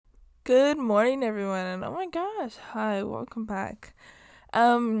Good morning, everyone, and oh my gosh, hi, welcome back.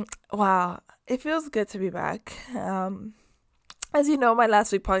 Wow, it feels good to be back. As you know, my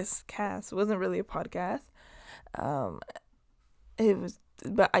last week podcast wasn't really a podcast. Um, it was,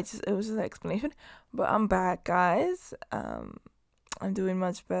 but it was just an explanation. But I'm back, guys. I'm doing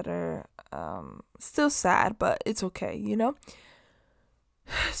much better. Still sad, but it's okay.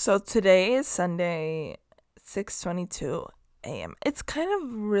 So today is Sunday, 6:22 a.m. It's kind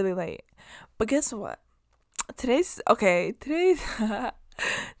of really late, but guess what? Today's okay. Today's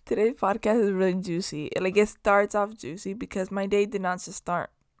podcast is really juicy. Like it starts off juicy because my day did not just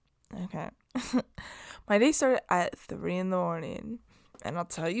start. Okay, my day started at 3 in the morning, and I'll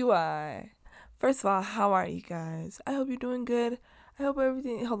tell you why. First of all, how are you guys? I hope you're doing good. I hope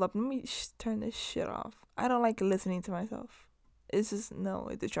everything. Hold up, let me turn this shit off. I don't like listening to myself. It's just no,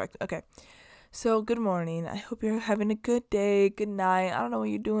 it distracts. Okay, so good morning. I hope you're having a good day, good night. I don't know what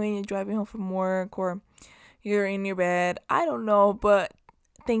you're doing. You're driving home from work or you're in your bed. I don't know, but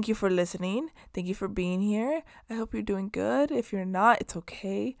thank you for listening. Thank you for being here. I hope you're doing good. If you're not, it's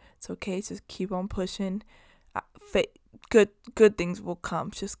okay. It's okay. Just keep on pushing. Good things will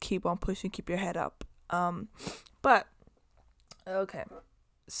come. Just keep on pushing. Keep your head up. But okay.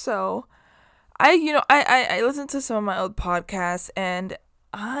 So I listened to some of my old podcasts and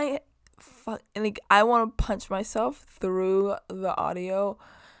I want to punch myself through the audio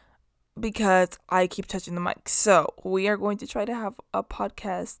because I keep touching the mic. So we are going to try to have a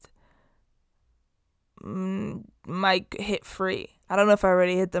podcast mic hit free. I don't know if I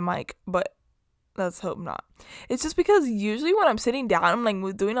already hit the mic, but let's hope not. It's just because usually when I'm sitting down, I'm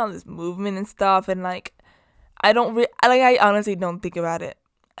like doing all this movement and stuff, and like I honestly don't think about it.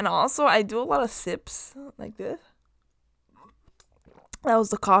 And also I do a lot of sips like this. That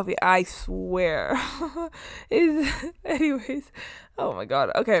was the coffee, I swear. Anyways, oh my god.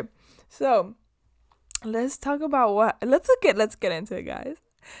 Okay. So, let's talk about let's get into it, guys.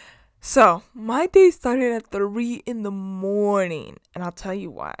 So, my day started at 3 in the morning, and I'll tell you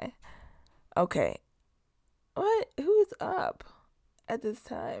why. Okay. What? Who's up at this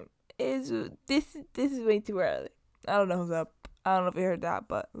time? Is this is way too early. I don't know who's up. I don't know if you heard that,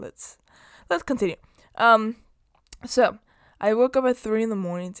 but let's continue. So, I woke up at 3 in the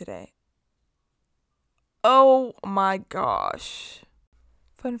morning today. Oh my gosh.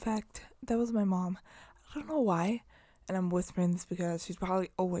 Fun fact, that was my mom. I don't know why, and I'm whispering this because she's probably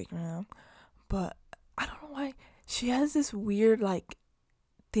awake right now, but I don't know why. She has this weird, like,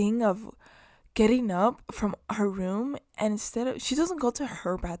 thing of getting up from her room, and she doesn't go to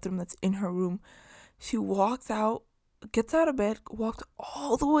her bathroom that's in her room. She gets out of bed, walks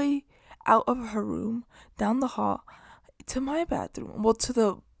all the way out of her room, down the hall, to my bathroom. Well, to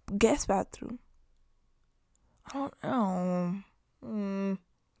the guest bathroom. I don't know.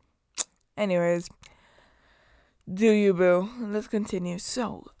 Anyways, do you, boo? Let's continue.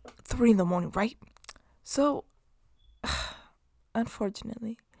 So, 3 in the morning, right? So,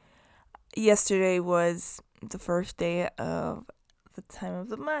 unfortunately, yesterday was the first day of the time of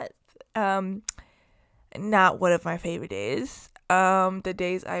the month. Not one of my favorite days. The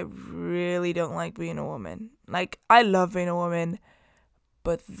days I really don't like being a woman. Like, I love being a woman,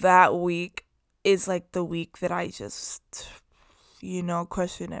 but that week is like the week that I just,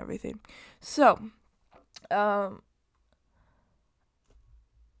 question everything. So, I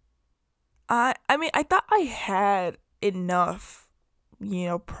thought I had enough,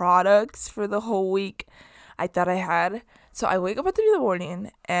 products for the whole week. I thought I had. So I wake up at 3 in the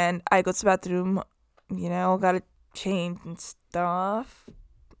morning and I go to the bathroom, gotta change and stuff.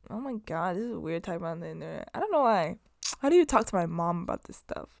 Oh my god, this is a weird time on the internet. I don't know why. How do you talk to my mom about this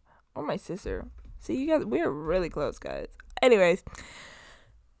stuff? Or my sister? See, you guys, we're really close, guys. Anyways.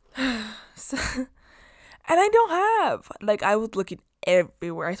 So, and I don't have. Like, I was looking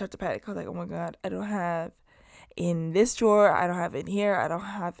everywhere. I start to panic. I was like, oh my god, I don't have in this drawer. I don't have in here. I don't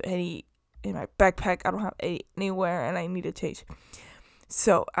have any in my backpack. I don't have any anywhere, and I need to change.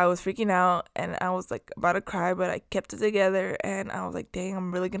 So I was freaking out, and I was like about to cry, but I kept it together, and I was like, dang,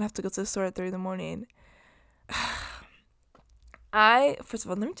 I'm really gonna have to go to the store at 3 in the morning. First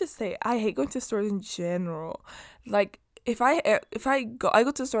of all, let me just say, I hate going to stores in general. Like, if I go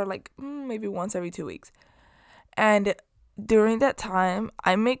to the store like maybe once every 2 weeks, and during that time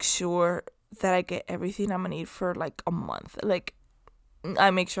I make sure that I get everything I'm gonna need for like a month. Like,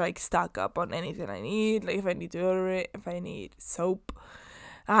 I make sure I stock up on anything I need. Like, if I need deodorant, if I need soap,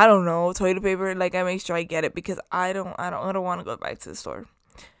 I don't know, toilet paper. Like, I make sure I get it because I don't want to go back to the store.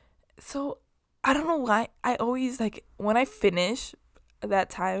 So I don't know why I always, like, when I finish that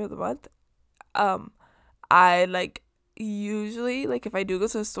time of the month, I like usually, like, if I do go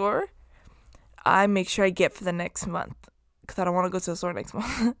to the store, I make sure I get for the next month because I don't want to go to the store next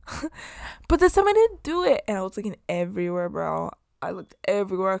month. But this time I didn't do it, and I was looking everywhere, bro. I looked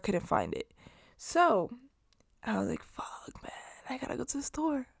everywhere, I couldn't find it. So I was like, fuck, man, I gotta go to the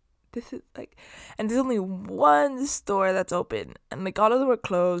store. This is like, and there's only one store that's open, and like all of them are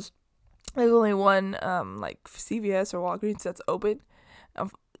closed. There's only one like CVS or Walgreens that's open.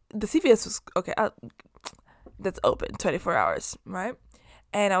 The CVS was okay. That's open 24 hours, right?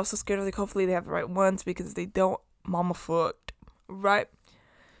 And I was so scared of like, hopefully they have the right ones, because if they don't, mama fucked, right?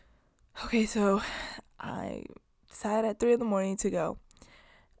 Okay, so I decided at 3 a.m. to go.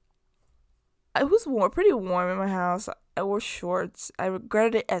 It was pretty warm in my house. I wore shorts. I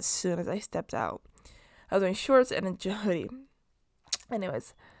regretted it as soon as I stepped out. I was wearing shorts and a hoodie.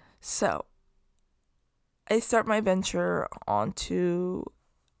 Anyways, so I start my venture onto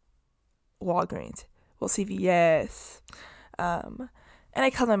Walgreens. Well, CVS. And I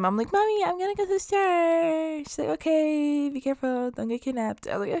called my mom, like, Mommy, I'm gonna go to the store. She's like, okay, be careful, don't get kidnapped.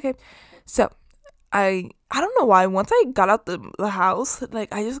 I was like, okay. So I don't know why. Once I got out the house,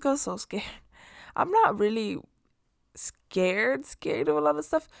 like, I just got so scared. I'm not really scared of a lot of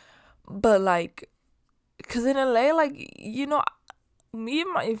stuff, but like, cause in LA, like, you know, me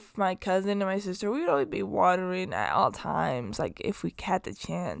and my cousin and my sister, we would always be wandering at all times. Like, if we had the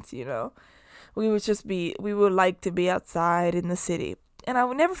chance, you know, we would like to be outside in the city, and I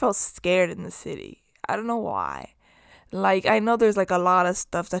would never felt scared in the city. I don't know why. Like, I know there's like a lot of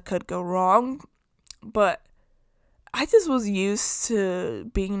stuff that could go wrong, but I just was used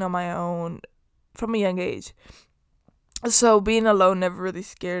to being on my own from a young age. So being alone never really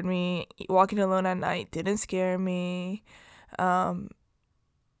scared me. Walking alone at night didn't scare me.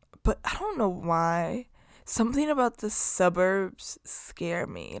 But I don't know why. Something about the suburbs scare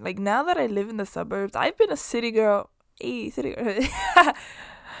me. Like, now that I live in the suburbs, I've been a city girl. Hey, city girl.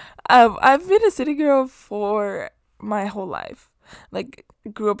 I've been a city girl for my whole life. Like,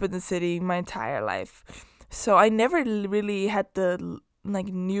 grew up in the city my entire life. So I never really had to, like,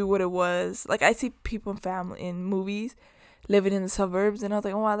 knew what it was. Like, I see people in movies living in the suburbs, and I was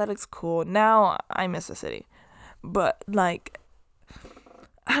like, oh, wow, that looks cool. Now I miss the city. But, like,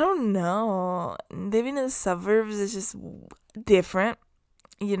 I don't know. Living in the suburbs is just different,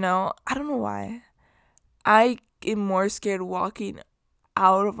 you know? I don't know why. I am more scared walking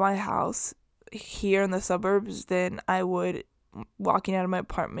out of my house here in the suburbs than I would walking out of my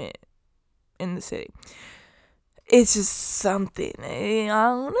apartment in the city. It's just something. I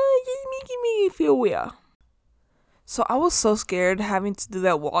don't know. It's just making me feel weird. So I was so scared having to do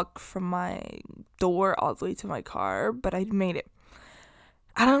that walk from my door all the way to my car, but I made it.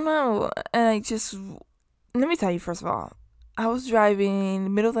 I don't know. And let me tell you, first of all, I was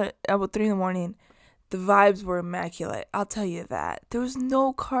driving about 3 a.m. The vibes were immaculate. I'll tell you that. There was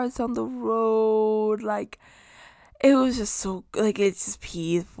no cars on the road. Like, it was just so, like, it's just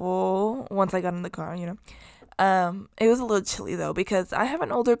peaceful once I got in the car, you know. It was a little chilly though, because I have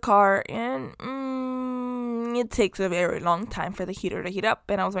an older car, and it takes a very long time for the heater to heat up,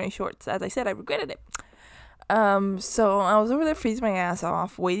 and I was wearing shorts. As I said, I regretted it. So I was over there freezing my ass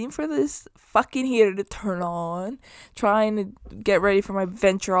off, waiting for this fucking heater to turn on, trying to get ready for my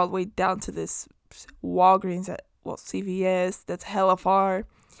venture all the way down to this Walgreens CVS that's hella far.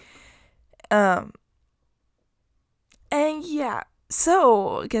 And yeah,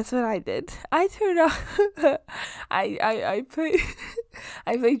 so guess what I did? I turned on I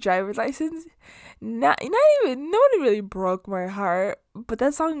played driver's license. Not even, nobody really broke my heart, but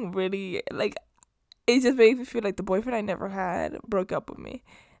that song really, like, it just made me feel like the boyfriend I never had broke up with me.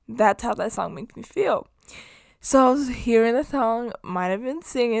 That's how that song makes me feel. So I was hearing the song, might have been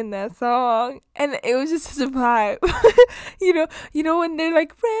singing that song, and it was just such a vibe. you know when they're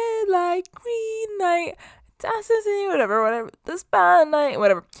like, red light, green light, whatever, the spotlight,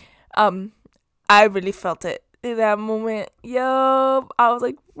 whatever. I really felt it in that moment. Yo, I was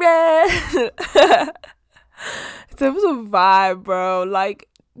like, red. So it was a vibe, bro. Like,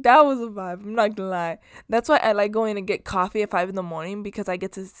 that was a vibe. I'm not gonna lie. That's why I like going to get coffee at 5 a.m, because I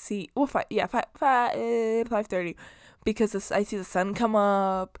get to see 5:30, because I see the sun come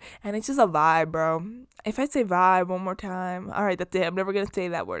up, and it's just a vibe, bro. If I say vibe one more time, all right, that's it. I'm never gonna say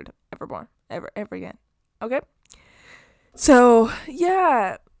that word ever again. Okay. So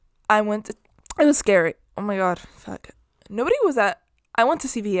yeah, it was scary. Oh my god, fuck. Nobody was I went to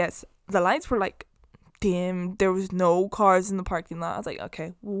CVS. The lights were like dim. There was no cars in the parking lot. I was like,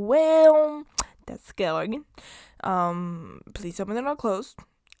 okay, well, that's scary. Please tell me they're not closed.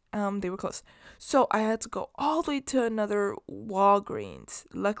 They were closed. So I had to go all the way to another Walgreens.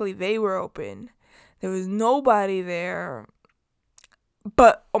 Luckily, they were open. There was nobody there.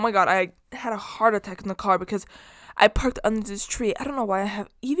 But oh my god, I had a heart attack in the car because I parked under this tree. I don't know why I have,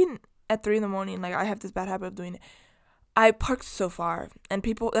 even at 3 in the morning, like I have this bad habit of doing it. I parked so far, and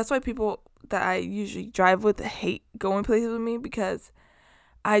that's why people that I usually drive with hate going places with me, because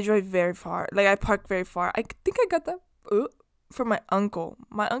I drive very far. Like I park very far. I think I got that from my uncle.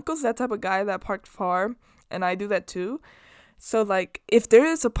 My uncle's that type of guy that parked far, and I do that too. So like if there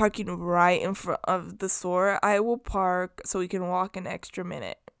is a parking right in front of the store, I will park so we can walk an extra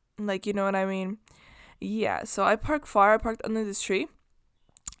minute. Like, you know what I mean? Yeah, so I parked far. I parked under this tree.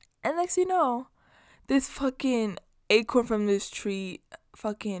 And next thing you know, this fucking acorn from this tree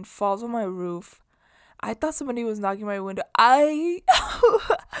fucking falls on my roof. I thought somebody was knocking my window. I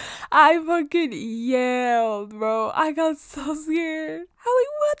fucking yelled, bro. I got so scared. I like,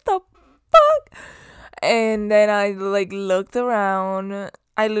 what the fuck? And then I like looked around.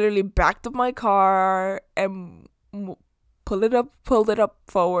 I literally backed up my car and pulled it up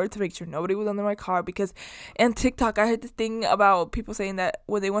forward to make sure nobody was under my car, because in TikTok I heard this thing about people saying that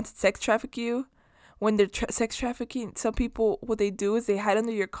when they want to sex traffic you, when they're sex trafficking, some people, what they do is they hide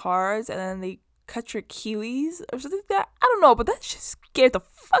under your cars and then they cut your Achilles or something like that. I don't know, but that just scared the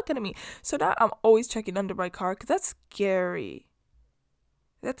fuck out of me. So now I'm always checking under my car because that's scary.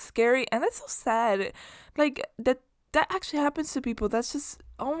 That's scary and that's so sad. Like that actually happens to people. That's just,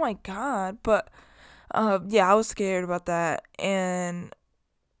 oh my god. But yeah, I was scared about that. And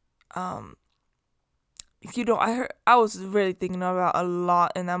I was really thinking about a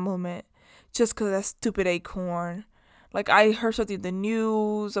lot in that moment, just because of that stupid acorn. Like I heard something in the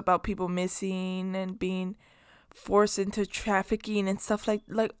news about people missing and being forced into trafficking and stuff like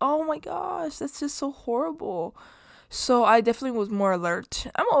oh my gosh, that's just so horrible. So I definitely was more alert.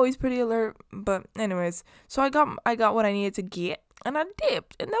 I'm always pretty alert, but anyways, so I got what I needed to get, and I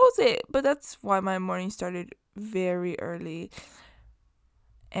dipped, and that was it. But that's why my morning started very early.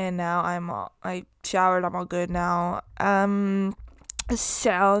 And now I showered, I'm all good now.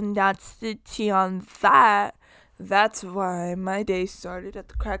 So that's the tea on that. That's why my day started at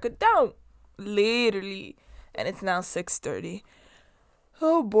the crack of dawn, literally, and it's now 6:30.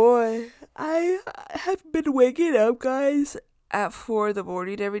 Oh boy, I have been waking up, guys, at 4 in the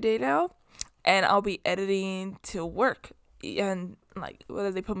morning every day now, and I'll be editing till work. And like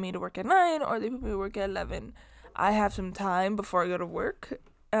whether they put me to work at 9 or they put me to work at 11, I have some time before I go to work.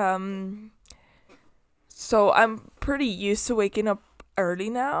 So I'm pretty used to waking up early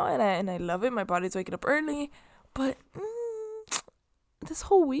now, and I love it. My body's waking up early, but this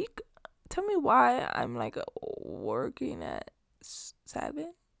whole week, tell me why I'm like working at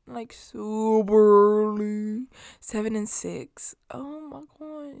 7, like super early, 7 and 6. Oh my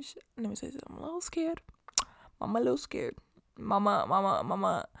gosh! Let me say something. I'm a little scared. Mama, a little scared.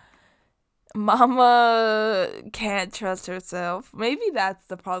 Mama can't trust herself. Maybe that's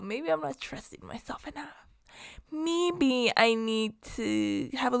the problem. Maybe I'm not trusting myself enough. Maybe I need to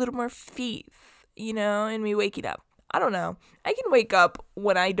have a little more faith, in me waking up. I don't know. I can wake up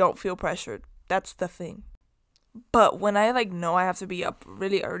when I don't feel pressured. That's the thing. But when I know I have to be up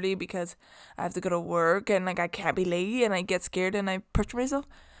really early because I have to go to work and I can't be late and I get scared and I pressure myself,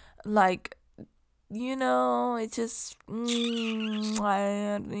 it just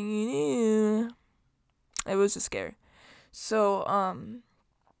it was just scary. So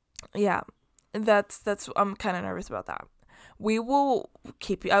yeah, that's I'm kind of nervous about that. I will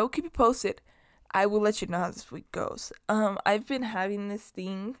keep you posted. I will let you know how this week goes. I've been having this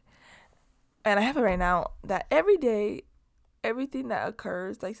thing, and I have it right now, that every day, everything that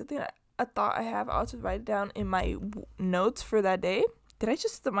occurs, like something that I thought I have, I'll just write it down in my notes for that day. Did I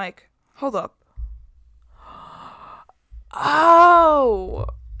just hit the mic? Hold up. Oh!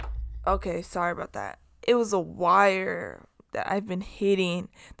 Okay, sorry about that. It was a wire that I've been hitting.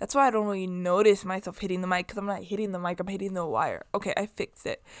 That's why I don't really notice myself hitting the mic, because I'm not hitting the mic, I'm hitting the wire. Okay, I fixed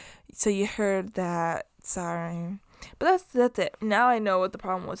it. So you heard that. Sorry. But that's it. Now I know what the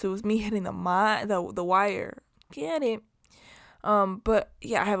problem was. It was me hitting the wire. Get it? But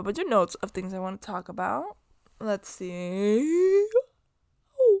yeah, I have a bunch of notes of things I want to talk about. Let's see.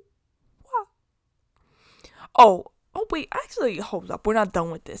 Oh, wait, actually, hold up. We're not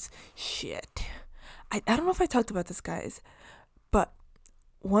done with this. Shit. I don't know if I talked about this, guys, but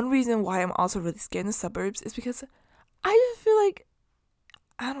one reason why I'm also really scared in the suburbs is because I just feel like,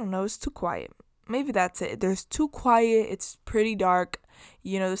 I don't know, it's too quiet. Maybe that's it. There's too quiet. It's pretty dark.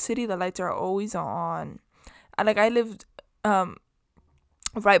 The city, the lights are always on. I lived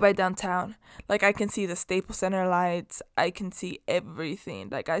right by downtown. I can see the Staples Center lights. I can see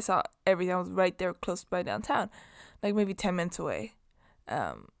everything. I saw everything. I was right there close by downtown. Maybe 10 minutes away,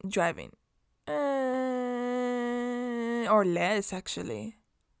 driving. or less actually.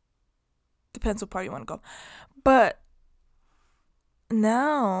 Depends what part you want to go. But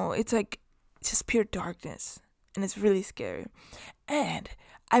now it's like just pure darkness, and it's really scary. And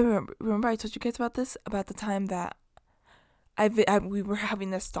I remember I told you guys about this, about the time that we were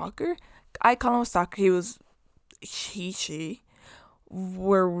having a stalker. I call him a stalker. She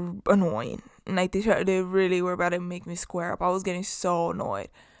were annoying. Like they really were about to make me square up. I was getting so annoyed.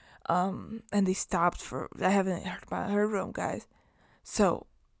 And they stopped for. I haven't heard from them, guys. So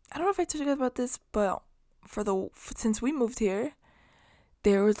I don't know if I told you guys about this, but since we moved here,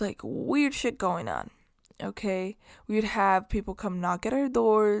 there was like weird shit going on. Okay, we would have people come knock at our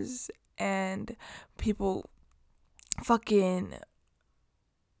doors, and people fucking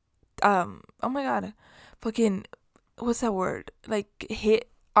oh my god, fucking, what's that word, like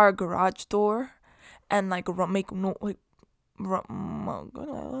hit our garage door and like make no like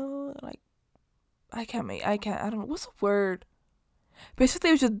like I don't know what's the word.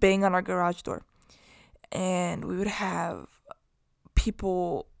 Basically it was just bang on our garage door, and we would have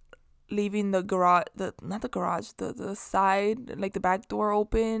people leaving the garage, not the garage, the side, like the back door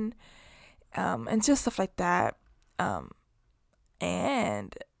open, and just stuff like that.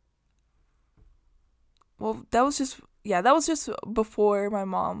 And well, that was just before my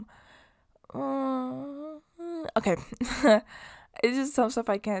mom. Okay, it's just some stuff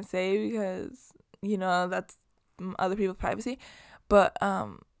I can't say because that's other people's privacy. But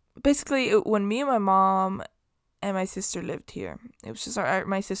basically, when me and my mom and my sister lived here, it was just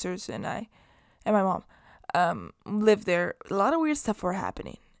my sisters and I and my mom lived there. A lot of weird stuff were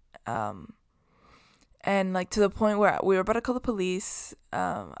happening. And like to the point where we were about to call the police.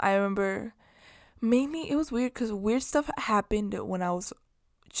 I remember mainly it was weird because weird stuff happened when I was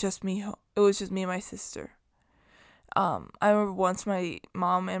just me. It was just me and my sister. I remember once my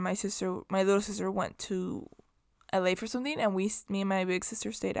mom and my little sister went to LA for something, and me and my big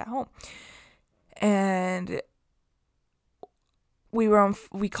sister stayed at home. And we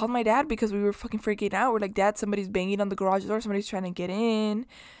called my dad because we were fucking freaking out. We're like, Dad, somebody's banging on the garage door. Somebody's trying to get in.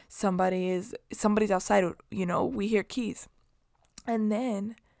 Somebody's outside. We hear keys. And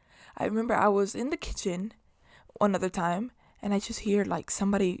then I remember I was in the kitchen one other time, and I just hear like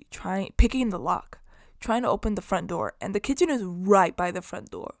somebody picking the lock, trying to open the front door, and the kitchen is right by the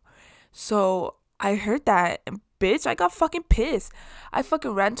front door. So I heard that, and bitch, I got fucking pissed. I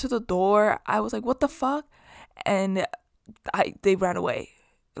fucking ran to the door. I was like, what the fuck? And they ran away.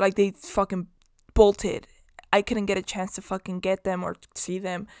 Like, they fucking bolted. I couldn't get a chance to fucking get them or see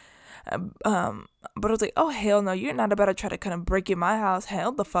them. But I was like, oh, hell no. You're not about to try to kind of break in my house.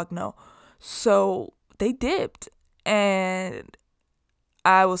 Hell the fuck no. So they dipped. And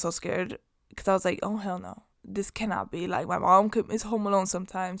I was so scared because I was like, oh, hell no. This cannot be. Like, my mom is home alone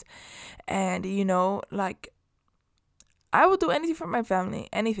sometimes. And, like, I would do anything for my family.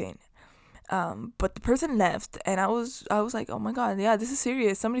 Anything. But the person left, and I was like, oh my god, yeah, this is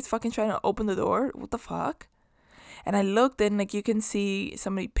serious. Somebody's fucking trying to open the door. What the fuck? And I looked, and like you can see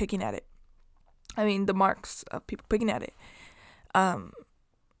somebody picking at it. I mean, the marks of people picking at it.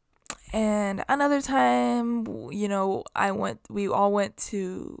 And another time, we all went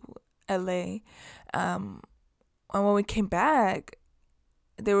to LA. And when we came back,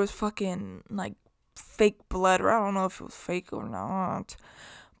 there was fucking like fake blood, or I don't know if it was fake or not.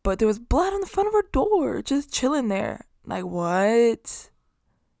 But there was blood on the front of her door, just chilling there. Like, what?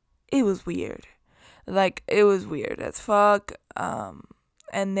 It was weird. Like, it was weird as fuck.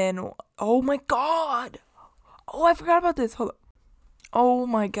 And then, oh my god. Oh, I forgot about this. Hold on. Oh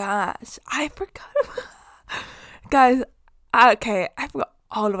my gosh. I forgot about... Guys, I forgot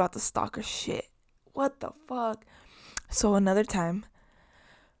all about the stalker shit. What the fuck? So another time...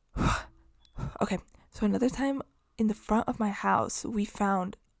 Okay. So another time, in the front of my house, we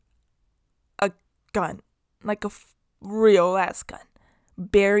found a gun, like a real ass gun,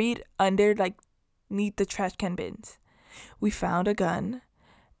 buried under like neath the trash can bins. We found a gun,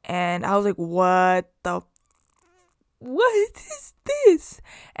 and I was like, what is this?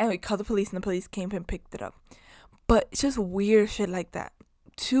 And we called the police, and the police came and picked it up. But it's just weird shit like that,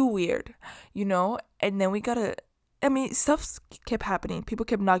 too weird, and then stuff kept happening. People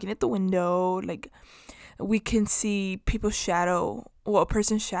kept knocking at the window, like we can see people's shadow, a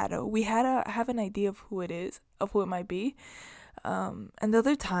person's shadow. We have an idea of who it might be. And the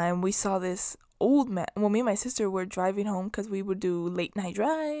other time we saw this old man. Well, me and my sister were driving home because we would do late night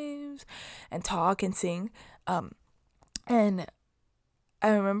drives and talk and sing. And I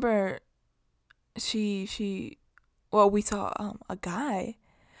remember we saw a guy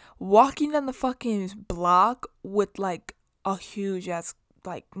walking down the fucking block with like a huge ass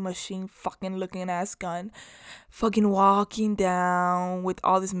like machine fucking looking ass gun, fucking walking down with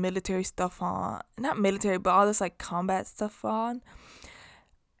all this military stuff on. Not military, but all this like combat stuff on.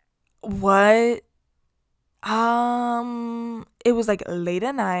 What? It was like late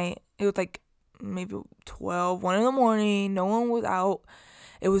at night. It was like maybe 12, 1 in the morning. No one was out.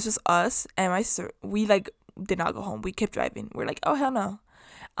 It was just us and my sister. We like did not go home. We kept driving. We're like, oh hell no.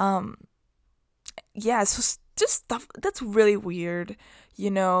 Yeah, so just stuff that's really weird.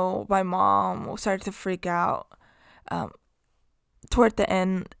 My mom started to freak out. Toward the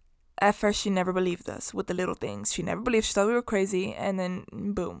end, at first she never believed us with the little things. She never believed. She thought we were crazy, and then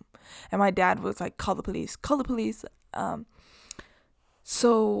boom. And my dad was like, call the police, call the police.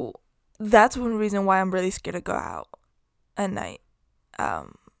 So that's one reason why I'm really scared to go out at night.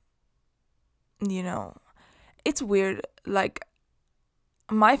 It's weird. Like,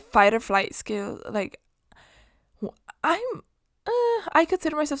 my fight or flight skills, like, I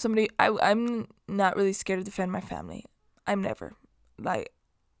consider myself somebody, I'm not really scared to defend my family. I'm never. Like,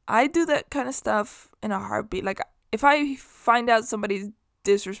 I do that kind of stuff in a heartbeat. Like, if I find out somebody's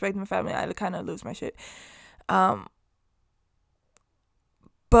disrespecting my family, I kind of lose my shit. But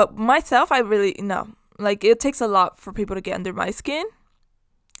myself, I really, no. Like, it takes a lot for people to get under my skin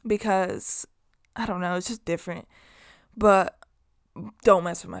because, I don't know, it's just different. But don't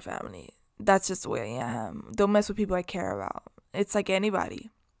mess with my family. That's just the way I am. Don't mess with people I care about. It's like anybody.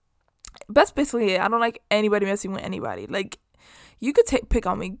 That's basically it. I don't like anybody messing with anybody. Like, you could pick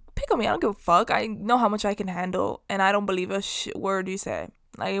on me. Pick on me. I don't give a fuck. I know how much I can handle, and I don't believe a word you say.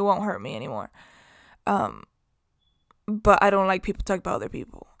 Like, it won't hurt me anymore. But I don't like people talking about other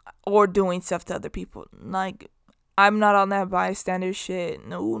people or doing stuff to other people. Like, I'm not on that bystander shit.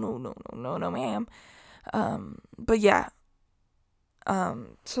 No, ma'am. But yeah.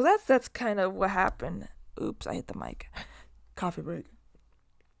 So that's kind of what happened. Oops, I hit the mic. Coffee break.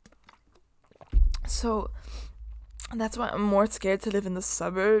 So that's why I'm more scared to live in the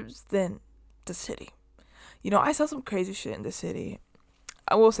suburbs than the city. I saw some crazy shit in the city.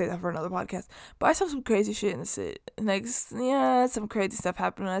 I will say that for another podcast. But I saw some crazy shit in the city. Like, yeah, some crazy stuff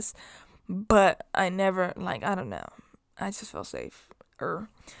happened to us. But I never, like, I don't know. I just felt safe.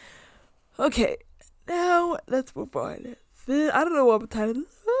 Okay, now let's move on. I don't know what I'm titled.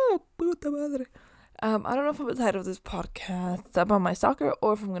 Oh, puta madre. I don't know if I'm going to title this podcast about my soccer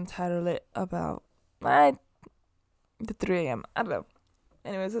or if I'm going to title it about the 3 a.m. I don't know.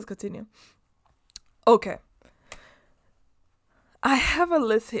 Anyways, let's continue. Okay. I have a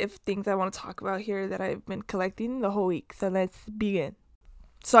list of things I want to talk about here that I've been collecting the whole week. So let's begin.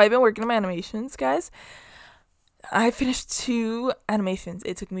 So I've been working on my animations, guys. I finished 2 animations.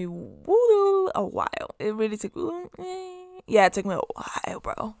 It took me a while. It really took it took me a while,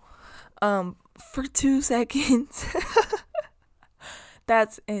 bro. For 2 seconds.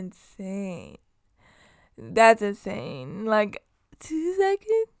 That's insane. Like, 2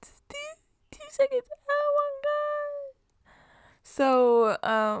 seconds. 2 seconds. Oh my god. So,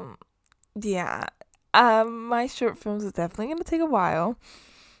 yeah. My short films is definitely gonna take a while.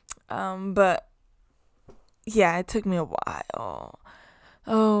 But yeah, it took me a while.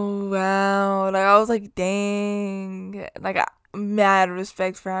 Oh wow. Like, I was like, dang. Like, mad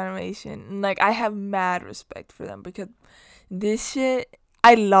respect for animation. Like, I have mad respect for them because this shit,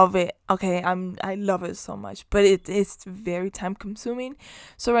 I love it. Okay, I love it so much, but it's very time consuming.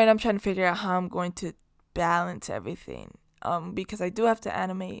 So right now I'm trying to figure out how I'm going to balance everything. Because I do have to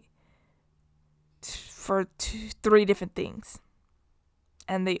animate for 3 different things,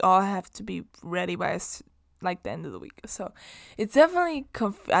 and they all have to be ready by like the end of the week. So it's definitely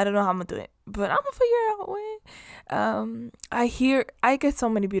I don't know how I'm gonna do it, but I'm gonna figure out a way. I get so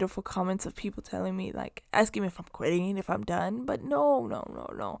many beautiful comments of people telling me, like, asking me if I'm quitting, if I'm done. But no,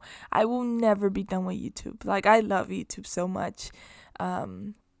 I will never be done with YouTube. Like, I love YouTube so much.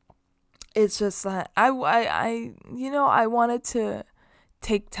 It's just that I wanted to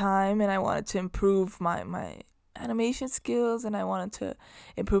take time, and I wanted to improve my animation skills, and I wanted to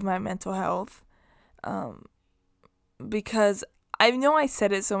improve my mental health. Because I know I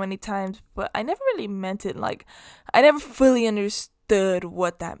said it so many times, but I never really meant it. Like, I never fully understood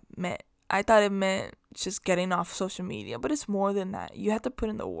what that meant. I thought it meant just getting off social media, but it's more than that. You have to put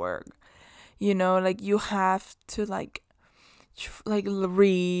in the work. Like, you have to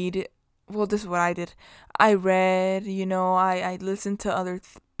read. Well, this is what I did. I read, I listened to other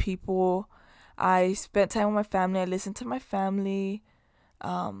people. I spent time with my family. I listened to my family.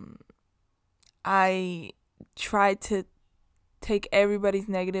 I tried to take everybody's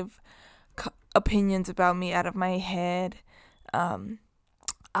negative opinions about me out of my head.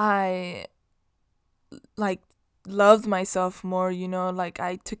 I loved myself more, like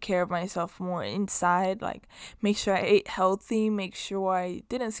I took care of myself more inside, like make sure I ate healthy, make sure I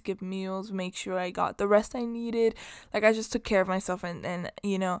didn't skip meals, make sure I got the rest I needed. Like I just took care of myself, and and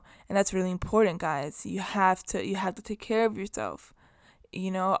that's really important, guys. You have to take care of yourself.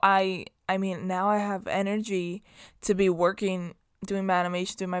 I mean, now I have energy to be working, doing my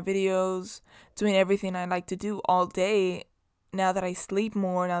animation, doing my videos, doing everything I like to do all day. Now that I sleep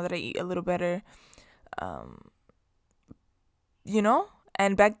more, now that I eat a little better, um,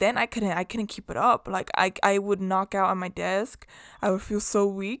 and back then I couldn't keep it up. Like I would knock out on my desk. I would feel so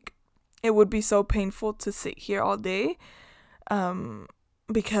weak. It would be so painful to sit here all day, um,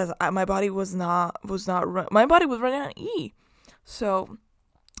 because my body my body was running on E. So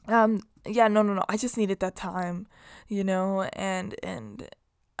yeah, no, I just needed that time, and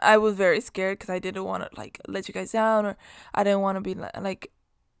I was very scared because I didn't want to like let you guys down, or I didn't want to be like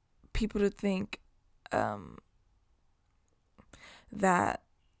people to think um that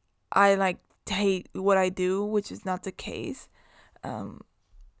I like hate what I do, which is not the case. um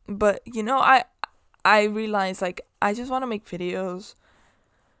but I realized, like, I just want to make videos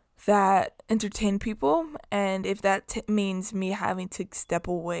that entertain people, and if that means me having to step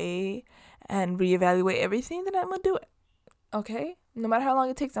away and reevaluate everything, then I'm gonna do it. Okay, no matter how long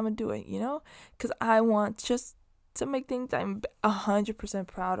it takes, I'm gonna do it, because I want just to make things I'm 100%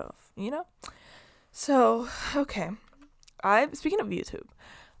 proud of. So okay, I speaking of YouTube,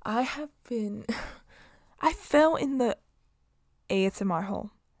 I have been I fell in the ASMR hole.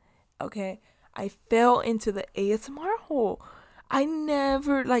 Okay, I fell into the ASMR hole. I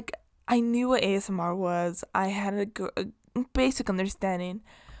never, like, I knew what ASMR was. I had a basic understanding,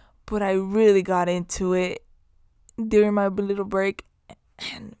 but I really got into it during my little break.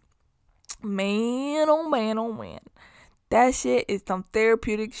 And man, oh man, oh man, that shit is some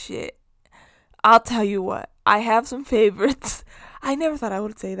therapeutic shit. I'll tell you what, I have some favorites. I never thought I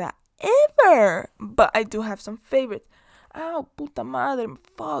would say that ever, but I do have some favorites. Ow, puta madre,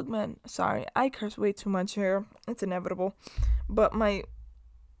 fuck, man. Sorry, I curse way too much here. It's inevitable. But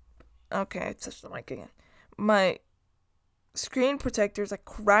okay, I touched the mic again. My screen protector is like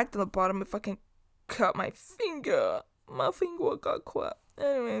cracked on the bottom. If I can cut my finger got caught.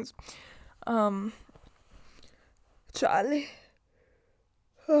 Anyways, Charlie.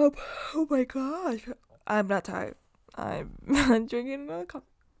 Oh my gosh, I'm not tired. I'm drinking another cup.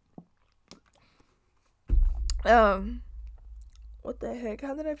 What the heck?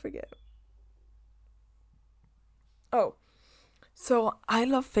 How did I forget? Oh, so I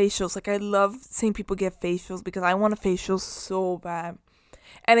love facials. Like, I love seeing people get facials because I want a facial so bad,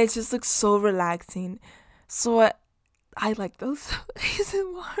 and it just looks so relaxing. So I like those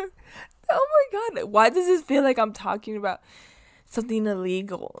ASMR. Oh my god, why does this feel like I'm talking about something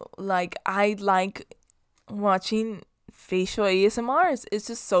illegal? Like, I like watching facial ASMRs. It's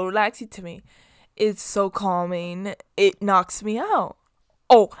just so relaxing to me. It's so calming. It knocks me out.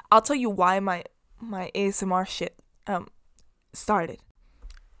 Oh, I'll tell you why my ASMR shit started.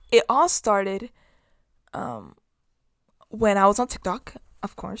 It all started when I was on TikTok,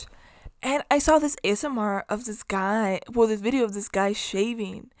 of course, and I saw this ASMR of this guy. Well, this video of this guy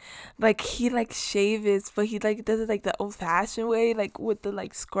shaving. Like, he like shaves, but he like does it like the old fashioned way, like with the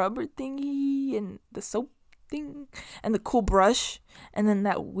like scrubber thingy and the soap thing and the cool brush, and then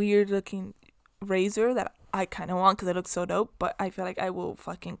that weird looking razor that I kind of want because it looks so dope, but I feel like I will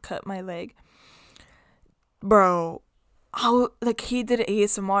fucking cut my leg. Bro, like, he did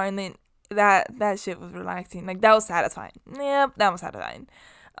ASMR, and then that shit was relaxing. Like, that was satisfying. Yep, that was satisfying.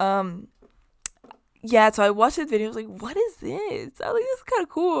 Yeah, so I watched the video. I was like, what is this? I was like, this is kind of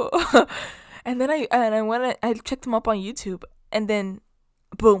cool. And then I went, I checked them up on YouTube, and then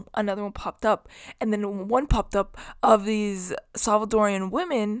boom, another one popped up, and then one popped up of these Salvadorian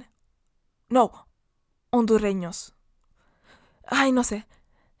women. No, Hondureños. Ay, no sé.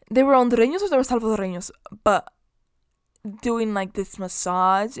 They were Hondureños or they were Salvadoreños, but doing like this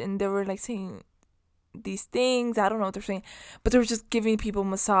massage, and they were like saying these things. I don't know what they're saying, but they were just giving people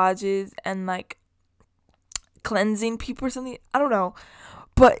massages and like cleansing people or something. I don't know,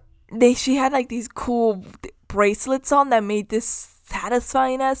 but she had like these cool bracelets on that made this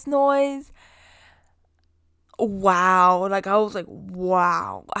satisfying ass noise. Wow, like, I was like,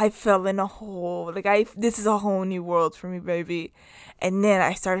 wow, I fell in a hole. Like, this is a whole new world for me, baby. And then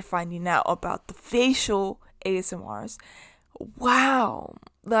I started finding out about the facial ASMRs. Wow,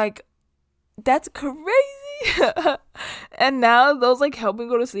 like, that's crazy. And now those like help me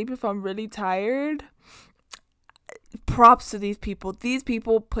go to sleep if I'm really tired. Props to these people. These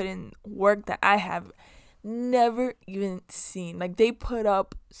people put in work that I have never even seen. Like, they put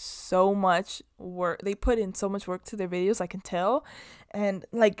up so much work. They put in so much work to their videos, I can tell. And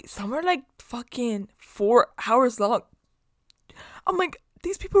like some are like fucking 4 hours long. I'm like,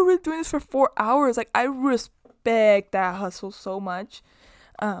 these people are really doing this for 4 hours. Like, I respect that hustle so much.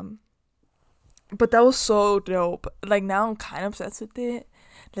 Um, but that was so dope. Like, now I'm kind of obsessed with it.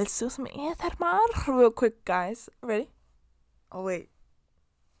 Let's do some ASMR real quick, guys. Ready? Oh, wait.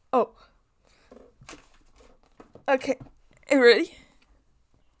 Oh, okay. Ready?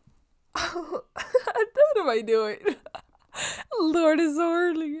 Oh, what am I doing? Lord, it's so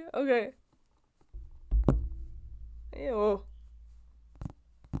early. Okay. Ew.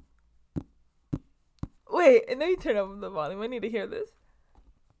 Wait, and let me turn up the volume. I need to hear this.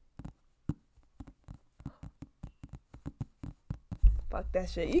 Fuck that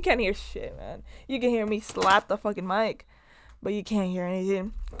shit. You can't hear shit, man. You can hear me slap the fucking mic, but you can't hear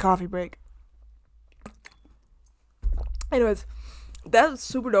anything. Coffee break. Anyways, that's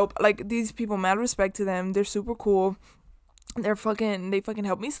super dope. Like, these people, mad respect to them. They're super cool. They fucking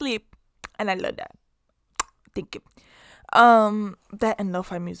help me sleep, and I love that. Thank you. That and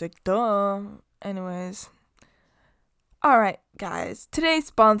lo-fi music, duh. Anyways, all right, guys. Today's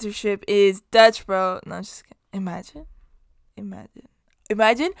sponsorship is Dutch Bro. No, I'm just kidding.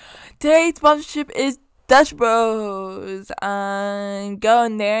 Imagine. Today's sponsorship is Dutch Bros. Go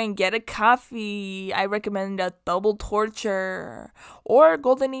in there and get a coffee. I recommend a double torture or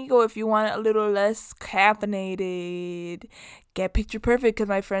Golden Eagle if you want it a little less caffeinated. Get Picture Perfect because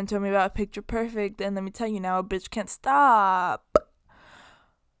my friend told me about Picture Perfect, and let me tell you now, a bitch can't stop.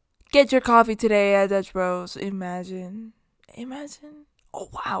 Get your coffee today at Dutch Bros. Imagine. Oh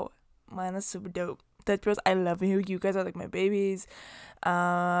wow, man, that's super dope. Dutch Bros, I love you. You guys are like my babies.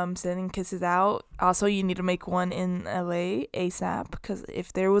 Sending kisses out. Also, you need to make one in LA ASAP because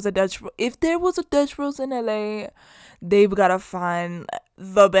if there was a Dutch Bros in LA, they've gotta find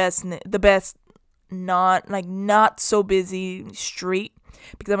the best not so busy street.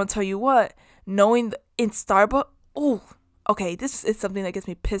 Because I'm gonna tell you what, knowing in Starbucks. Oh, okay, this is something that gets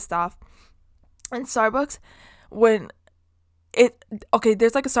me pissed off. In Starbucks,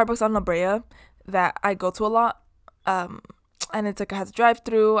 there's like a Starbucks on La Brea that I go to a lot. And it's like, it has a drive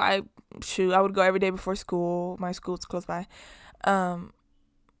through. I would go every day before school. My school's close by.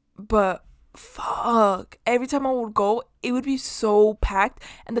 But fuck, every time I would go, it would be so packed.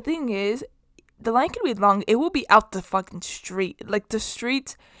 And the thing is, the line can be long. It will be out the fucking street. Like, the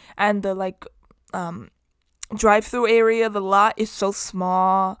street and the like drive through area, the lot is so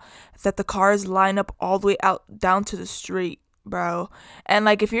small that the cars line up all the way out down to the street, bro. And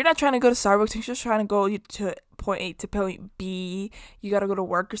like, if you're not trying to go to Starbucks, you're just trying to go to point A to point B, you gotta go to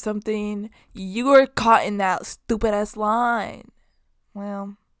work or something, you are caught in that stupid ass line.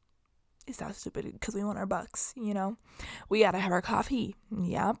 Well, it's not stupid because we want our bucks, you know. We gotta have our coffee.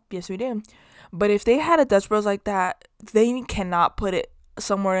 Yep, yes we do. But if they had a Dutch Bros like that, they cannot put it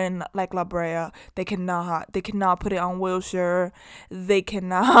somewhere in like La Brea. They cannot put it on Wilshire. They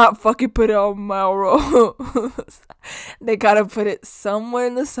cannot fucking put it on Melrose. They gotta put it somewhere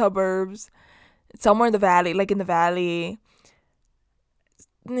in the suburbs, somewhere in the valley, like in the valley.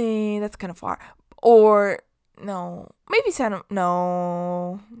 That's kind of far. Or no, maybe Santa.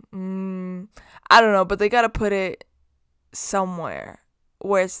 No, I don't know. But they gotta put it somewhere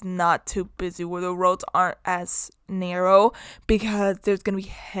where it's not too busy, where the roads aren't as narrow, because there's gonna be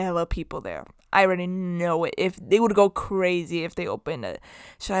hella people there. I already know it. If they would go crazy if they open it.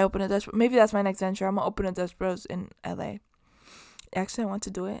 Should I open a Dutch Bros? Maybe that's my next venture. I'm gonna open a Dutch Bros in LA. Actually, I want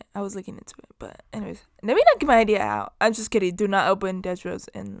to do it. I was looking into it. But anyways, let me not get my idea out. I'm just kidding. Do not open Dutch Bros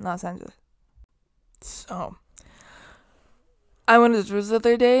in Los Angeles. So, I went to Dutch Bros the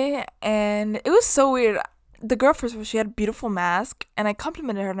other day, and it was so weird. The girl, first of all, she had a beautiful mask, and I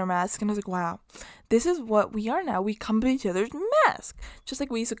complimented her on her mask, and I was like, wow, this is what we are now. We compliment each other's mask. Just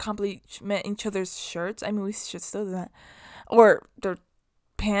like we used to compliment each other's shirts. I mean, we should still do that. Or their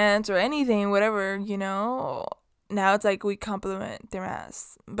pants or anything, whatever, you know. Now it's like we compliment their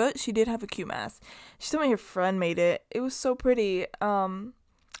masks. But she did have a cute mask. She told me her friend made it. It was so pretty.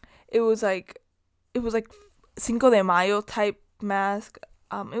 It was like Cinco de Mayo type mask.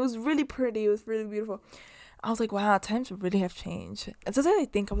 It was really pretty. It was really beautiful. I was like, wow, times really have changed. And sometimes I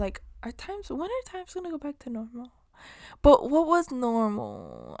think, I'm like, when are times gonna go back to normal? But what was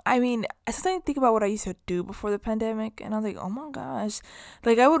normal? I mean, I sometimes think about what I used to do before the pandemic, and I was like, oh my gosh,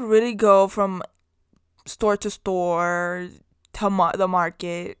 like I would really go from store to store to the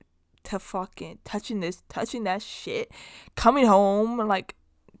market to fucking touching that shit, coming home, like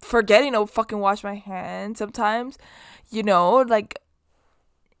forgetting to fucking wash my hands sometimes, you know, like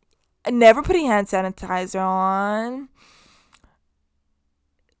Never putting hand sanitizer on.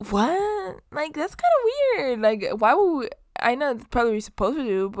 What? Like, that's kind of weird. Like, why would we? I know it's probably we're supposed to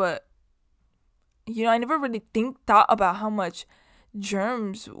do, but I never really thought about how much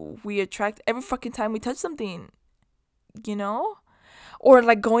germs we attract every fucking time we touch something. You know, or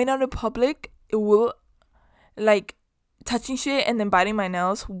like going out in public, it will like touching shit and then biting my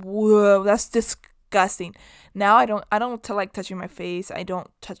nails. Whoa, that's disgusting. Now I don't like touching my face. I don't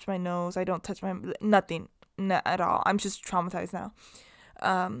touch my nose. I don't touch my nothing, not at all. I'm just traumatized now.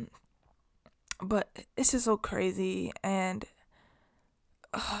 Um, but it's just so crazy, and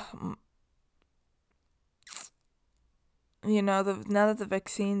now that the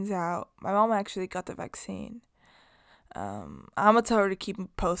vaccine's out, my mom actually got the vaccine. I'm gonna tell her to keep me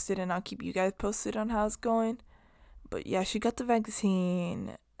posted, and I'll keep you guys posted on how it's going. But yeah, she got the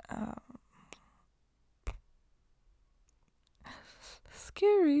vaccine.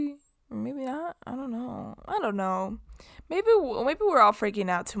 Scary. Maybe not. I don't know. Maybe we're all freaking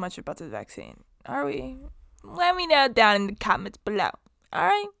out too much about this vaccine. Are we? Let me know down in the comments below. All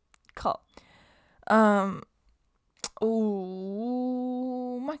right. Cool. Um.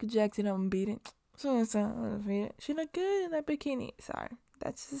 Ooh, Michael Jackson, I'm beating. She looked good in that bikini. Sorry,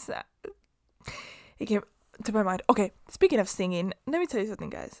 that's just that. It came to my mind. Okay, speaking of singing, let me tell you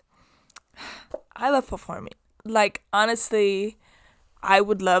something, guys. I love performing. Like, honestly, I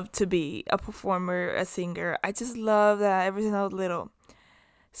would love to be a performer, a singer. I just love that ever since I was little.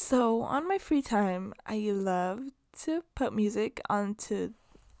 So, on my free time, I love to put music onto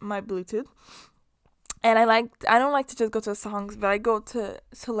my Bluetooth. And I don't like to just go to songs, but I go to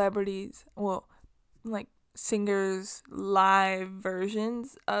celebrities, well, like singers' live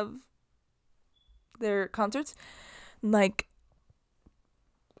versions of their concerts. Like,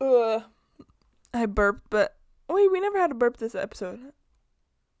 I burped, but wait, we never had a burp this episode.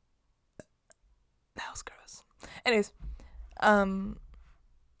 That was gross. Anyways,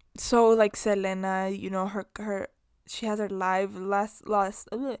 so like Selena, her she has her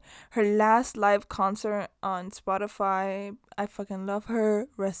her last live concert on Spotify. I fucking love her.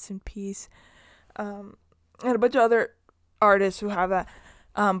 Rest in peace. And a bunch of other artists who have that.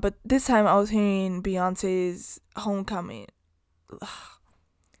 But this time I was hearing Beyonce's Homecoming. When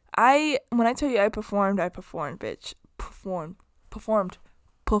I tell you I performed, bitch. Performed.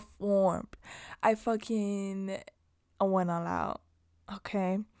 I fucking went all out.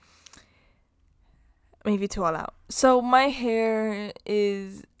 Okay. Maybe too all out. So my hair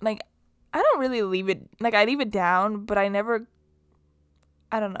is like, I don't really leave it, like I leave it down, but I don't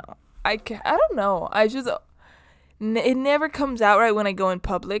know. I don't know. It never comes out right when I go in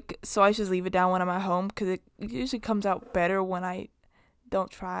public, so I just leave it down when I'm at home, because it usually comes out better when I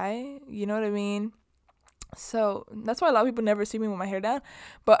don't try. You know what I mean? So that's why a lot of people never see me with my hair down,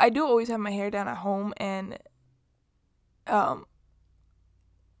 but I do always have my hair down at home, and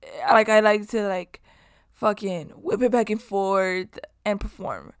like I like to like fucking whip it back and forth and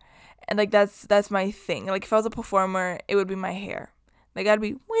perform. And like that's my thing. Like if I was a performer, it would be my hair. Like I'd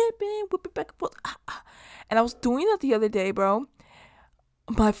be whip it back and forth. And I was doing that the other day, bro.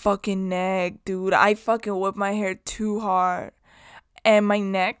 My fucking neck, dude. I fucking whipped my hair too hard. And my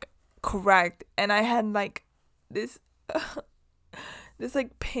neck cracked. And I had like this this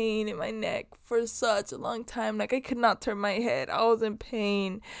like pain in my neck for such a long time. Like I could not turn my head. I was in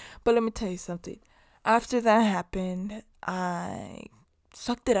pain. But let me tell you something. After that happened, I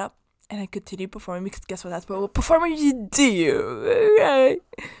sucked it up and I continued performing, because guess what? That's what performers do. Okay.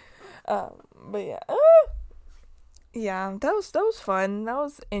 But yeah, that was fun. That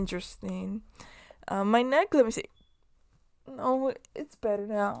was interesting. My neck. Let me see. No, it's better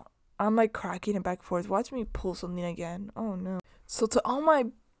now. I'm like cracking it back and forth. Watch me pull something again. Oh no. So to all my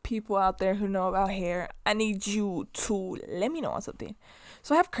people out there who know about hair, I need you to let me know on something.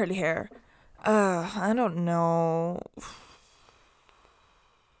 So I have curly hair. I don't know.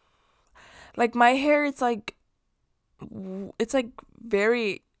 Like my hair, it's like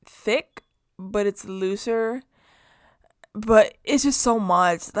very thick, but it's looser. But it's just so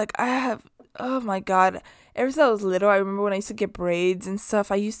much. Like oh my god. Ever since I was little, I remember when I used to get braids and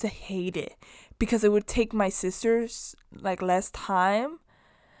stuff, I used to hate it, because it would take my sisters like less time,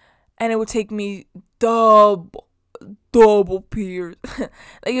 and it would take me double periods. Like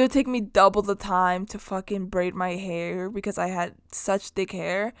it would take me double the time to fucking braid my hair, because I had such thick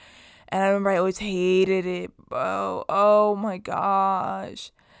hair. And I remember I always hated it, bro. Oh my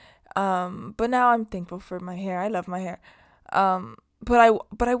gosh. But now I'm thankful for my hair. I love my hair. But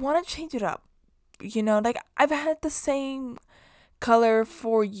I want to change it up. Like I've had the same color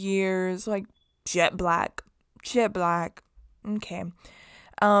for years, like jet black. Okay.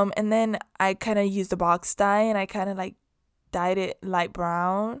 And then I kind of used the box dye, and I kind of like dyed it light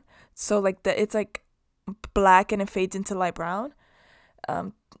brown. So like it's like black and it fades into light brown.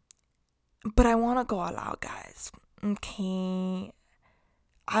 Um, but I want to go all out, guys. Okay.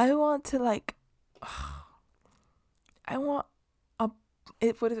 I want to like, I want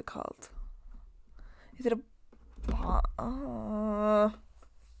what is it called? Is it a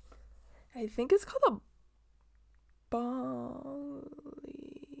I think it's called a balayage.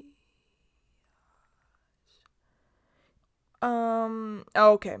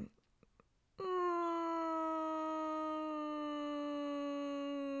 Okay.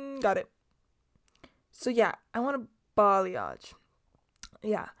 Got it. So yeah, I want a balayage.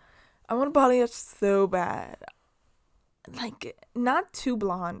 Yeah, I want a balayage so bad. Like, not too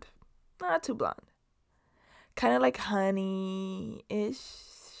blonde. Not too blonde. Kind of like honey-ish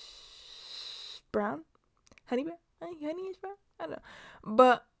brown. Honey-ish brown? I don't know.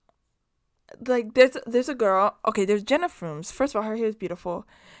 But, like, there's a girl. Okay, there's Jenna Frooms. First of all, her hair is beautiful.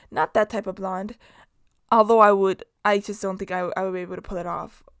 Not that type of blonde. Although I just don't think I would be able to pull it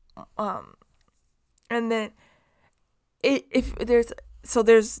off. And then, there's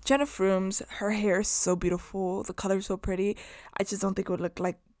Jenna Frooms. Her hair is so beautiful. The color is so pretty. I just don't think it would look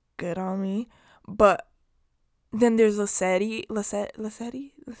like good on me. But then there's Lisette.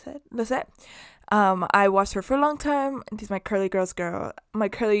 I watched her for a long time. She's my curly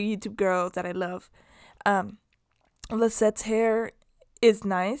YouTube girl that I love. Lisette's hair is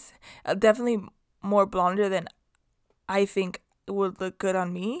nice. Definitely more blonder than I think would look good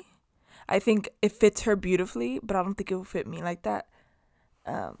on me. I think it fits her beautifully, but I don't think it will fit me like that.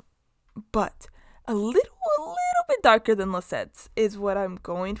 But a little bit darker than Lisette's is what I'm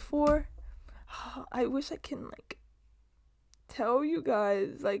going for. I wish I can like tell you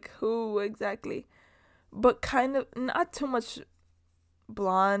guys like who exactly, but kind of not too much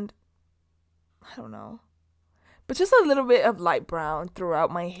blonde. I don't know, but just a little bit of light brown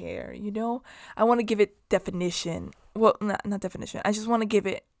throughout my hair. I want to give it definition. Well, not definition. I just want to give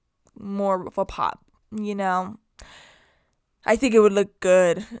it more of a pop. I think it would look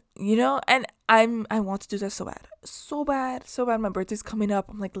good, and I want to do that so bad. My birthday's coming up.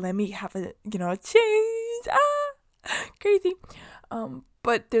 I'm like, let me have a change. Crazy.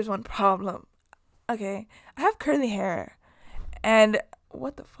 But there's one problem. Okay, I have curly hair, and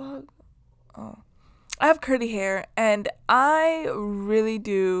what the fuck? Oh, I have curly hair, and I really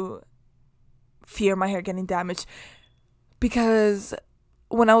do fear my hair getting damaged because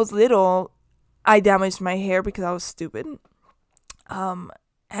when I was little, I damaged my hair because I was stupid.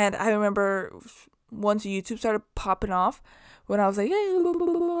 And I remember once YouTube started popping off, when I was like,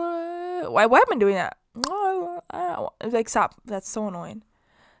 why am I doing that? It's like, stop. That's so annoying.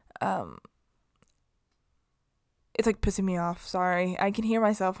 It's like pissing me off. Sorry. I can hear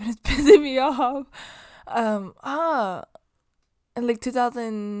myself and it's pissing me off. In like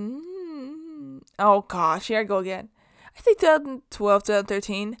 2000, oh gosh, here I go again. I think 2012,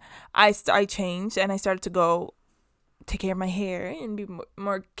 2013, I changed and I started to go take care of my hair and be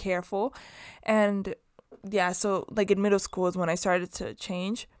more careful. And yeah, so like in middle school is when I started to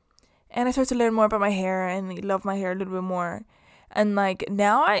change, and I started to learn more about my hair and love my hair a little bit more. And like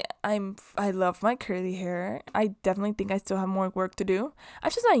now I love my curly hair. I definitely think I still have more work to do.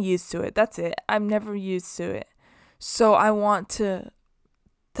 I'm just not used to it. That's it. I'm never used to it. So I want to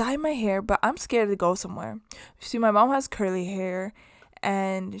dye my hair, but I'm scared to go somewhere. See, my mom has curly hair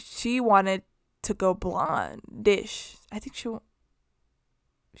and she wanted to go blonde-ish. I think she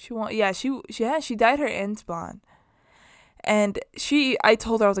dyed her ends blonde. And I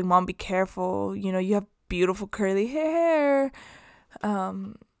told her, I was like, Mom, be careful. You have beautiful curly hair.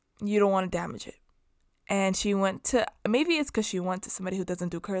 You don't want to damage it. And maybe it's because she went to somebody who doesn't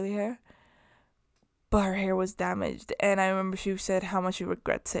do curly hair, but her hair was damaged. And I remember she said how much she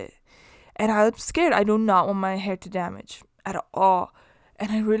regrets it. And I'm scared. I do not want my hair to damage at all.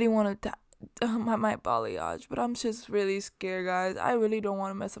 And I really want to my balayage, but I'm just really scared, guys. I really don't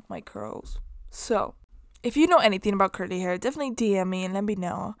want to mess up my curls. So if you know anything about curly hair, definitely DM me and let me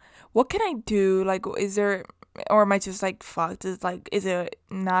know. What can I do? Like, is there, or am I just like fucked? Is it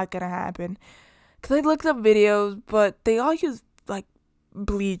not gonna happen? Because I looked up videos, but they all use like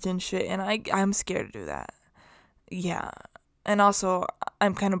bleach and shit, and I'm scared to do that. Yeah. And also,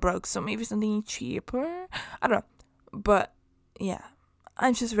 I'm kind of broke, so maybe something cheaper. I don't know. But yeah,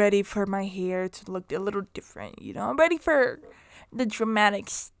 I'm just ready for my hair to look a little different, I'm ready for the dramatic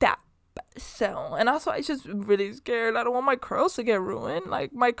step. So, and also I just really scared. I don't want my curls to get ruined.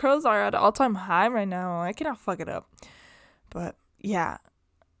 Like, my curls are at an all-time high right now. I cannot fuck it up. But yeah,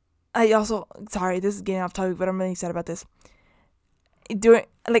 sorry, this is getting off topic, but I'm really excited about this. during,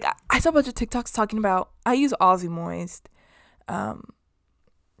 like, I saw a bunch of TikToks talking about, I use Aussie Moist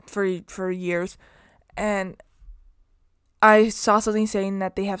for years, and I saw something saying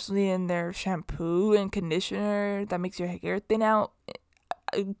that they have something in their shampoo and conditioner that makes your hair thin out.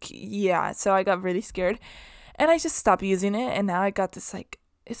 Yeah, so I got really scared, and I just stopped using it, and now I got this, like,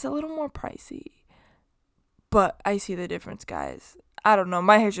 it's a little more pricey, but I see the difference, guys. I don't know,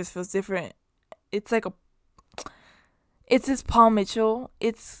 my hair just feels different. It's like it's this Paul Mitchell.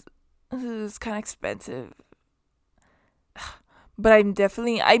 It's kind of expensive, but I'm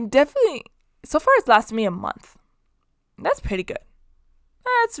definitely, so far it's lasted me a month. That's pretty good.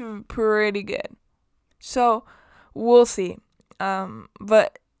 That's pretty good. So we'll see.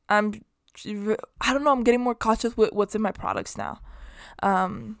 But I don't know. I'm getting more cautious with what's in my products now. I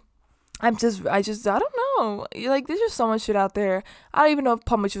don't know. Like, there's just so much shit out there. I don't even know if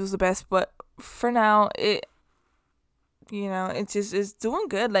Paul Mitchell was the best, but for now, it's doing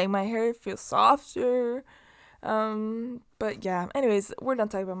good. Like, my hair feels softer. But yeah, anyways, we're done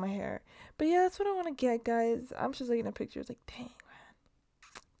talking about my hair. But yeah, that's what I want to get, guys. I'm just looking at pictures like, dang, man.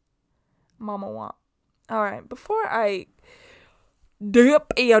 Mama want. Alright, before I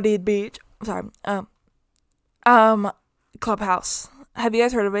dip out this bitch. Sorry. Clubhouse. Have you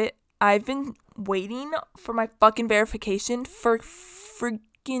guys heard of it? I've been waiting for my fucking verification for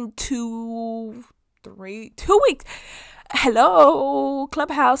freaking 2 weeks. Hello,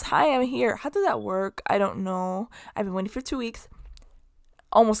 Clubhouse. Hi, I'm here. How does that work? I don't know. I've been waiting for 2 weeks.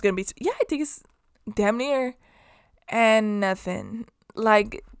 Almost gonna be. Yeah, I think it's damn near. And nothing.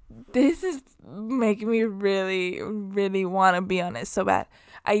 Like, this is making me really, really want to be on it so bad.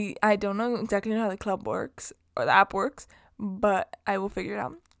 I don't know exactly how the club works or the app works, but I will figure it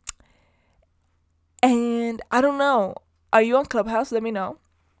out. And I don't know. Are you on Clubhouse? Let me know.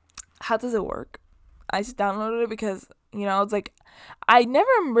 How does it work? I just downloaded it because, I was like, I never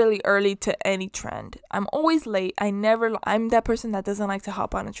am really early to any trend. I'm always late. I'm that person that doesn't like to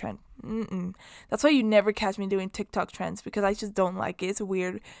hop on a trend. That's why you never catch me doing TikTok trends, because I just don't like it. It's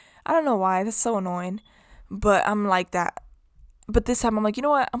weird. I don't know why. That's so annoying. But I'm like that. But this time I'm like, you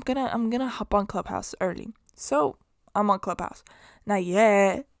know what? I'm gonna hop on Clubhouse early. So I'm on Clubhouse. Now,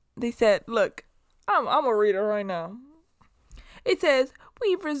 yeah, they said, look, I'm gonna read it right now. It says,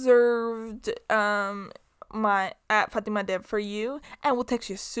 we've reserved my at Fatima Deb for you, and we'll text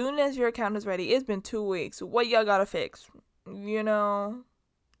you as soon as your account is ready. It's been 2 weeks. What y'all gotta fix?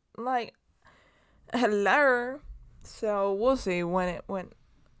 Like, hello. So we'll see when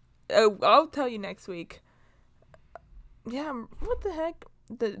I'll tell you next week. Yeah, what the heck?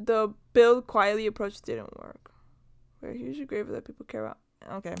 The build quietly approach didn't work. We're hugely grateful that people care about.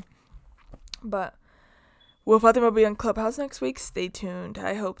 Okay, but will Fatima be on Clubhouse next week? Stay tuned.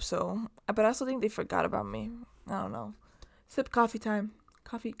 I hope so. But I also think they forgot about me. I don't know. Sip coffee time.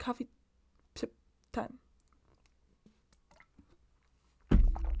 Coffee sip time.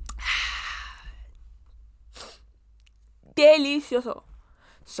 Delicioso.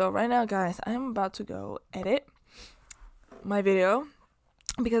 So right now, guys, I am about to go edit my video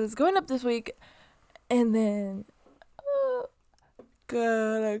because it's going up this week, and then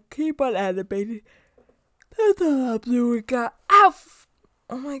gonna keep on animating. That's all I'm doing, guys.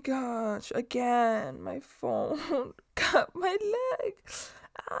 Oh my gosh, again, my phone got my leg.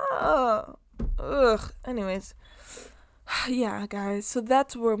 Ugh. Anyways, yeah, guys, so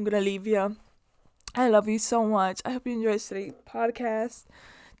that's where I'm gonna leave you. I love you so much. I hope you enjoyed today's podcast.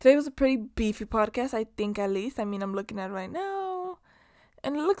 Today was a pretty beefy podcast, I think, at least. I mean, I'm looking at it right now,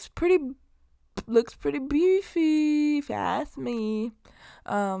 and it looks pretty beefy, if you ask me.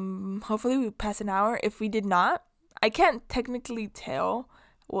 Hopefully we pass an hour. If we did not, I can't technically tell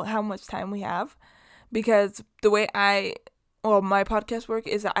how much time we have, because the way my podcast work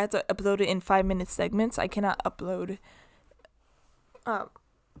is that I have to upload it in 5-minute segments. I cannot upload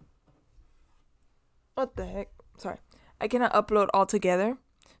what the heck? Sorry. I cannot upload all together,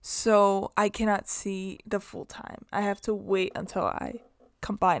 so I cannot see the full time. I have to wait until I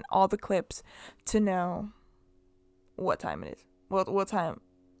combine all the clips to know what time it is. What time?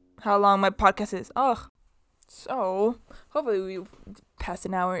 How long my podcast is. Ugh. So, hopefully we pass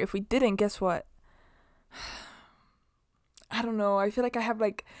an hour. If we didn't, guess what? I don't know. I feel like I have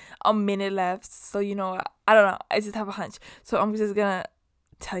like a minute left. So, I don't know. I just have a hunch. So, I'm just gonna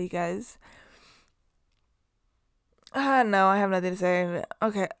tell you guys. No, I have nothing to say.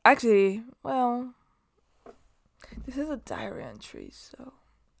 Okay, actually, well, this is a diary entry, so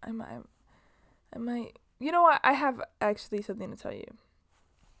I might. You know what? I have actually something to tell you.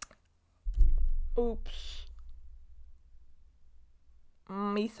 Oops.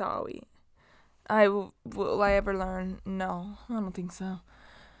 Me sorry. Will I ever learn? No, I don't think so.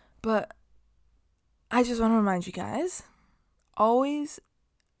 But I just want to remind you guys, always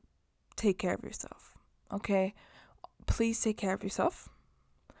take care of yourself. Okay? Please take care of yourself.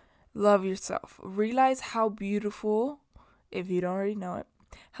 Love yourself. Realize how beautiful, if you don't already know it,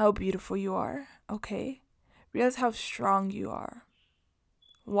 how beautiful you are. Okay? Realize how strong you are.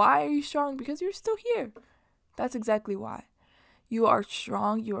 Why are you strong? Because you're still here. That's exactly why. You are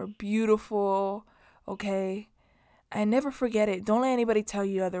strong. You are beautiful. Okay? And never forget it. Don't let anybody tell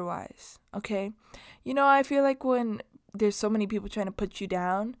you otherwise. Okay? I feel like when there's so many people trying to put you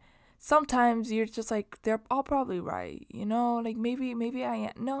down, sometimes you're just like, they're all probably right. Like maybe I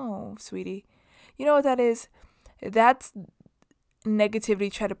am. No, sweetie. You know what that is? That's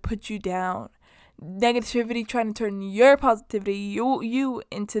negativity trying to put you down. Negativity trying to turn your positivity, you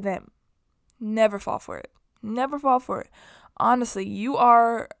into them. Never fall for it. Never fall for it. Honestly, you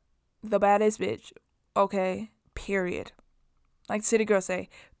are the baddest bitch. Okay? Period. Like City Girl say,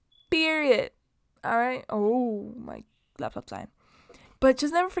 period. Alright? Oh, my laptop's dying. But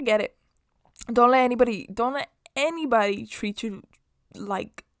just never forget it. Don't let anybody treat you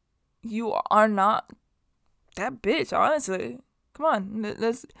like you are not that bitch, honestly. Come on.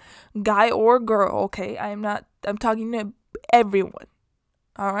 Let's guy or girl, okay? I'm talking to everyone.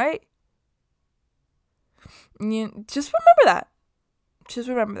 Alright? Just remember that. Just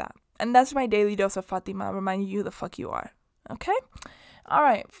remember that. And that's my daily dose of Fatima, reminding you who the fuck you are. Okay?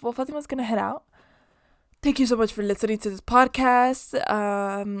 Alright. Well, Fatima's gonna head out. Thank you so much for listening to this podcast.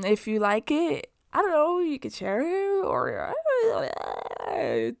 If you like it, I don't know, you can share it or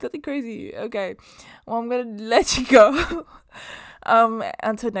nothing crazy. Okay. Well, I'm gonna let you go.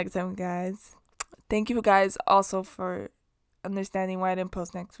 Until next time, guys. Thank you guys also for understanding why I didn't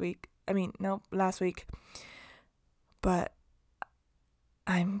post last week. But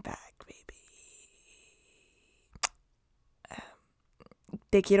I'm back, baby.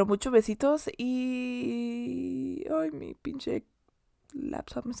 Te quiero mucho, besitos y... Ay, mi pinche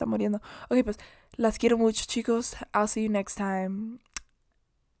laptop me está muriendo. Okay, pues, las quiero mucho, chicos. I'll see you next time.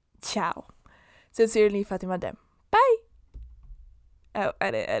 Ciao. Sincerely, Fatima Dem. Bye. Oh,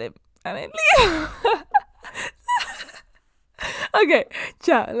 edit. Okay,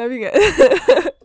 ciao. Love you guys.